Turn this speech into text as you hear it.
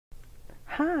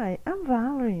Hi, I'm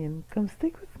Valerie, and come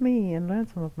stick with me and learn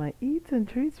some of my eats and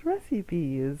treats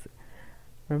recipes.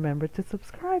 Remember to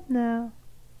subscribe now.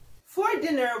 For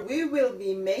dinner, we will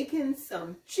be making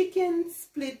some chicken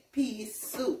split pea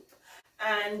soup.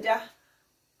 And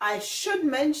I should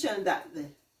mention that the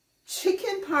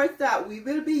chicken part that we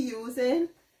will be using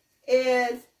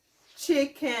is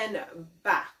chicken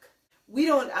back. We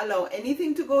don't allow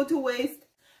anything to go to waste.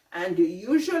 And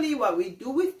usually what we do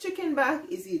with chicken back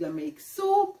is either make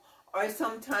soup or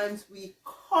sometimes we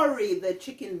curry the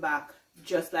chicken back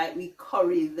just like we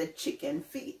curry the chicken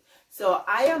feet. So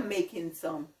I am making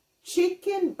some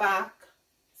chicken back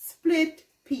split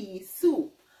pea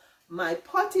soup. My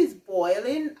pot is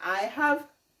boiling. I have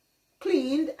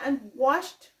cleaned and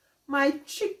washed my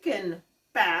chicken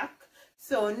back.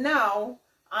 So now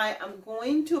I am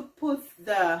going to put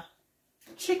the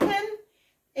chicken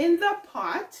in the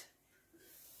pot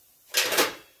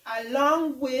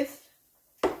along with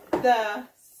the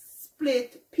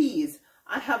split peas.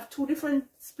 I have two different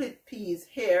split peas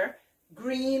here,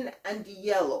 green and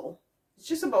yellow. It's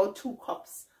just about 2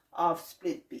 cups of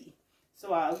split pea.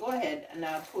 So I'll go ahead and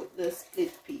I'll put the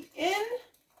split pea in.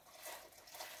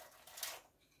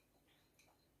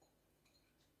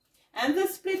 And the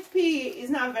split pea is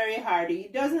not very hardy.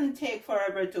 It doesn't take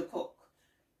forever to cook.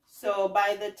 So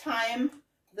by the time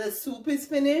the soup is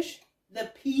finished, the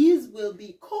peas will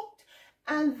be cooked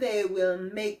and they will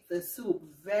make the soup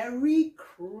very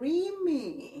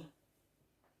creamy.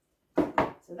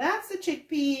 So that's the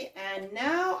chickpea, and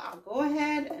now I'll go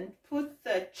ahead and put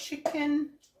the chicken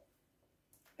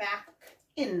back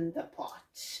in the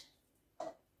pot.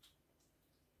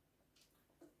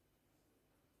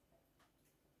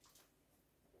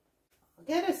 I'll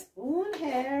get a spoon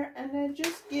here and then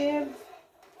just give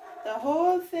the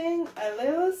whole thing a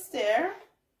little stir.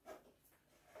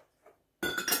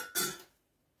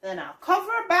 Then I'll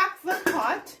cover back the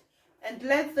pot and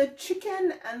let the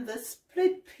chicken and the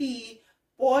split pea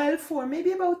boil for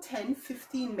maybe about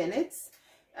 10-15 minutes.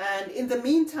 And in the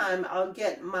meantime, I'll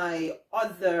get my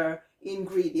other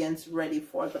ingredients ready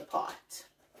for the pot.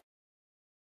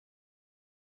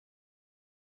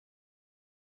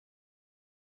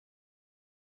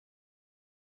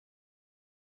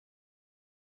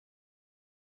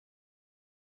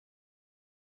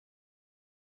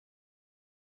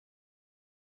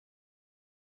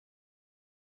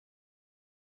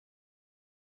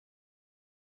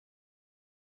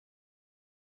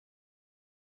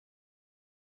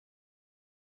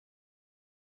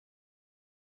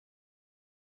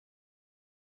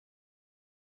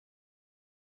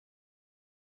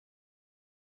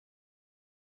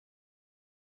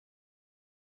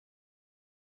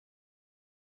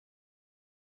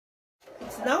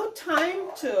 It's now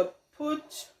time to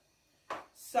put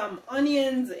some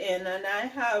onions in, and I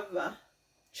have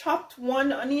chopped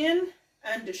one onion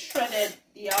and shredded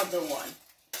the other one.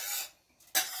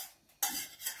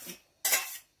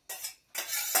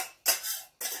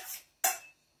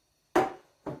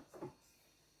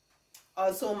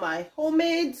 Also my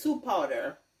homemade soup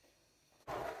powder.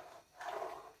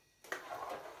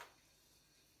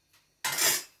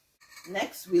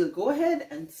 Next, we'll go ahead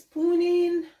and spoon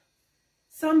in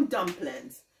some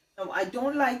dumplings. Now, I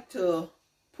don't like to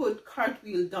put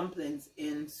cartwheel dumplings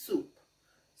in soup,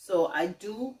 so I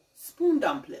do spoon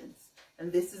dumplings,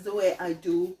 and this is the way I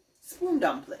do spoon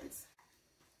dumplings.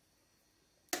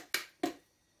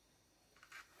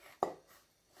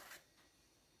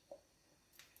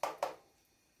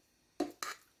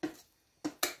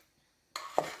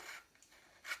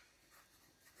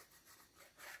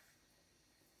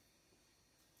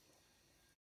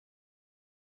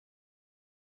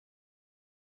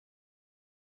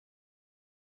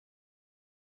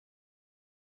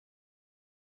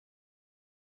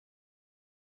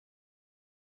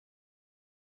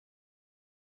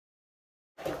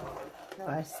 Now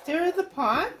I stir the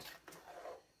pot,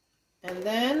 and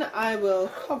then I will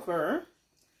cover,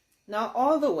 not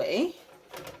all the way,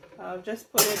 I'll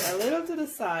just put it a little to the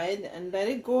side and let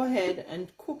it go ahead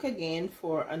and cook again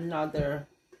for another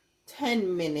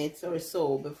 10 minutes or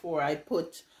so before I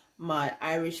put my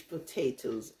Irish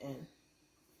potatoes in.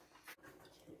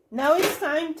 Now it's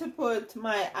time to put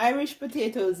my Irish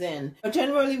potatoes in.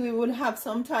 Generally we would have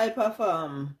some type of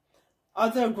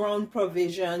other ground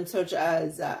provision such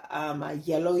as a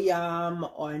yellow yam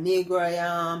or negro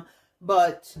yam,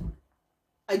 but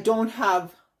I don't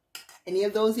have any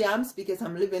of those yams because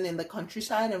I'm living in the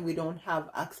countryside and we don't have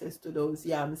access to those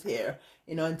yams here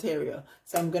in Ontario.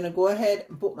 So I'm going to go ahead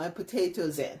and put my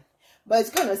potatoes in, but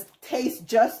it's going to taste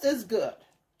just as good.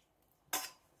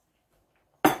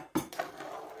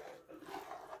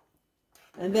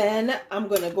 And then I'm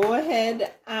going to go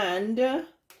ahead and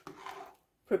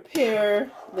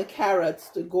prepare the carrots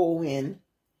to go in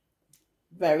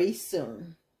very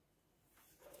soon.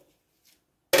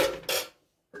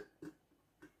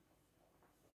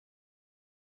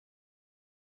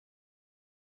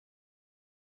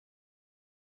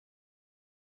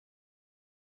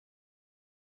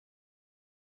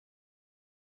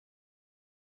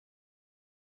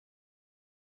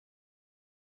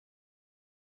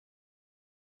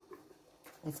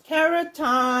 It's carrot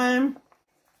time.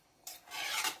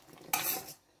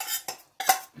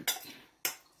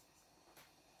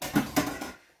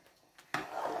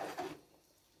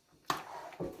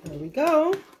 There we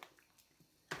go.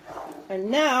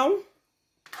 And now,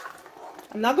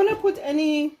 I'm not going to put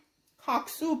any cock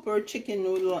soup or chicken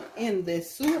noodle in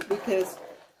this soup because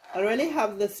I already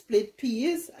have the split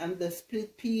peas, and the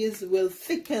split peas will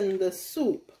thicken the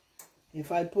soup.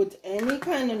 If I put any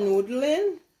kind of noodle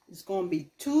in, it's going to be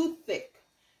too thick.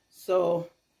 So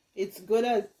it's good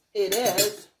as it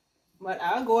is, but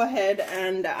I'll go ahead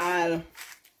and I'll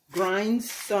grind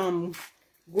some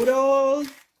good old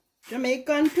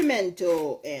Jamaican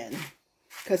pimento in,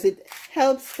 because it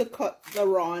helps to cut the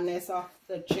rawness of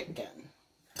the chicken.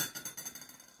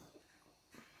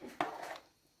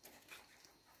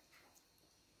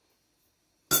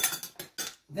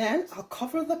 Then I'll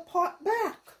cover the pot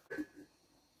back.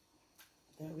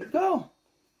 There we go.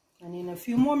 And in a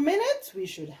few more minutes, we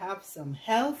should have some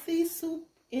healthy soup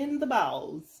in the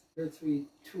bowls. 3,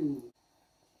 2.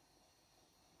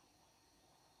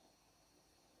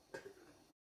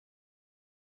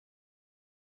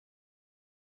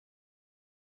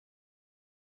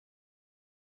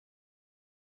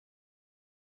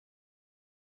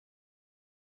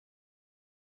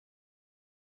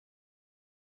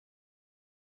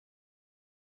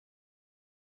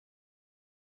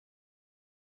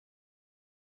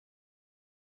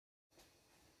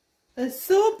 The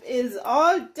soup is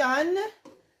all done,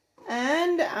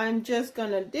 and I'm just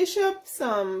gonna dish up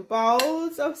some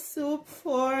bowls of soup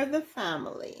for the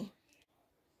family.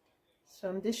 So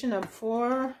I'm dishing up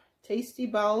 4 tasty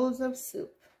bowls of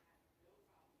soup.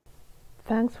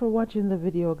 Thanks for watching the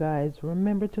video, guys.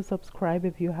 Remember to subscribe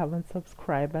if you haven't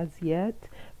subscribed as yet.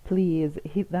 Please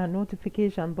hit that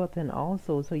notification button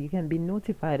also so you can be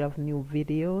notified of new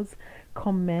videos.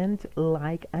 Comment,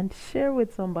 like, and share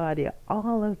with somebody.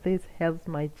 All of this helps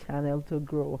my channel to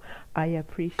grow. I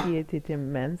appreciate it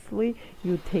immensely.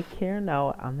 You take care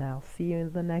now, and I'll see you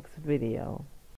in the next video.